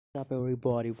Up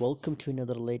everybody, welcome to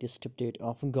another latest update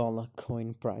of Gala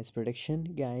coin price prediction,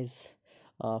 guys.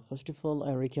 First of all,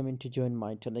 I recommend to join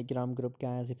my Telegram group,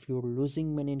 guys. If you're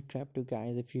losing money in crypto,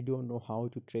 guys, if you don't know how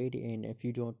to trade and if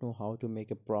you don't know how to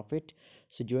make a profit,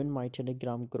 so join my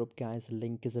Telegram group, guys.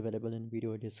 Link is available in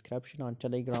video description. On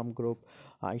Telegram group,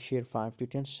 I share 5 to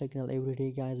 10 signal every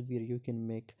day, guys, where you can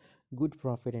make good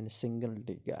profit in a single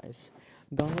day, guys.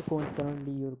 Gala coin,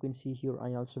 currently you can see here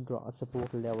I also draw a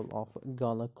support level of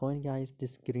Gala coin, guys,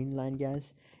 this green line,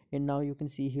 guys, and now you can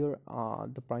see here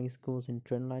the price goes in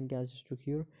trend line, guys, just look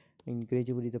here, and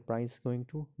gradually the price going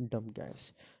to dump,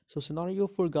 guys. So scenario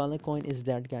for Gala coin is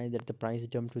that, guys, that the price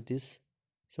jump to this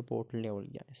support level,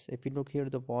 guys. If you look here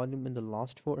the volume in the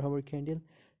last 4 hour candle,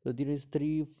 so there is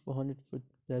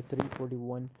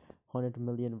 341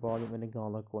 million volume in a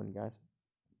Gala coin, guys.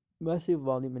 Massive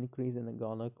volume increase in the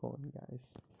Gala coin, guys,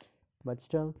 but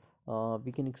still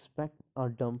we can expect a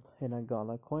dump in a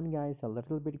Gala coin, guys, a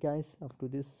little bit, guys, up to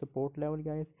this support level,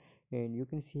 guys. And you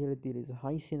can see here there is a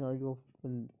high scenario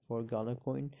for Gala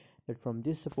coin, that from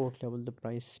this support level the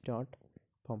price start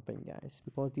pumping, guys,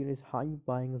 because there is high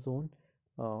buying zone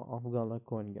of Gala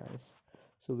coin, guys.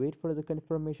 So wait for the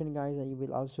confirmation, guys. I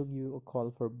will also give you a call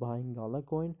for buying Gala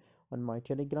coin on my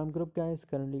Telegram group, guys.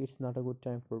 Currently it's not a good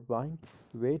time for buying.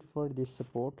 Wait for this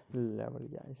support level,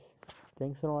 guys.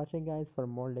 Thanks for watching, guys. For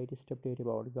more latest update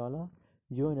about Gala,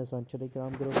 join us on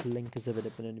Telegram group. Link is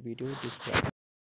available in video description.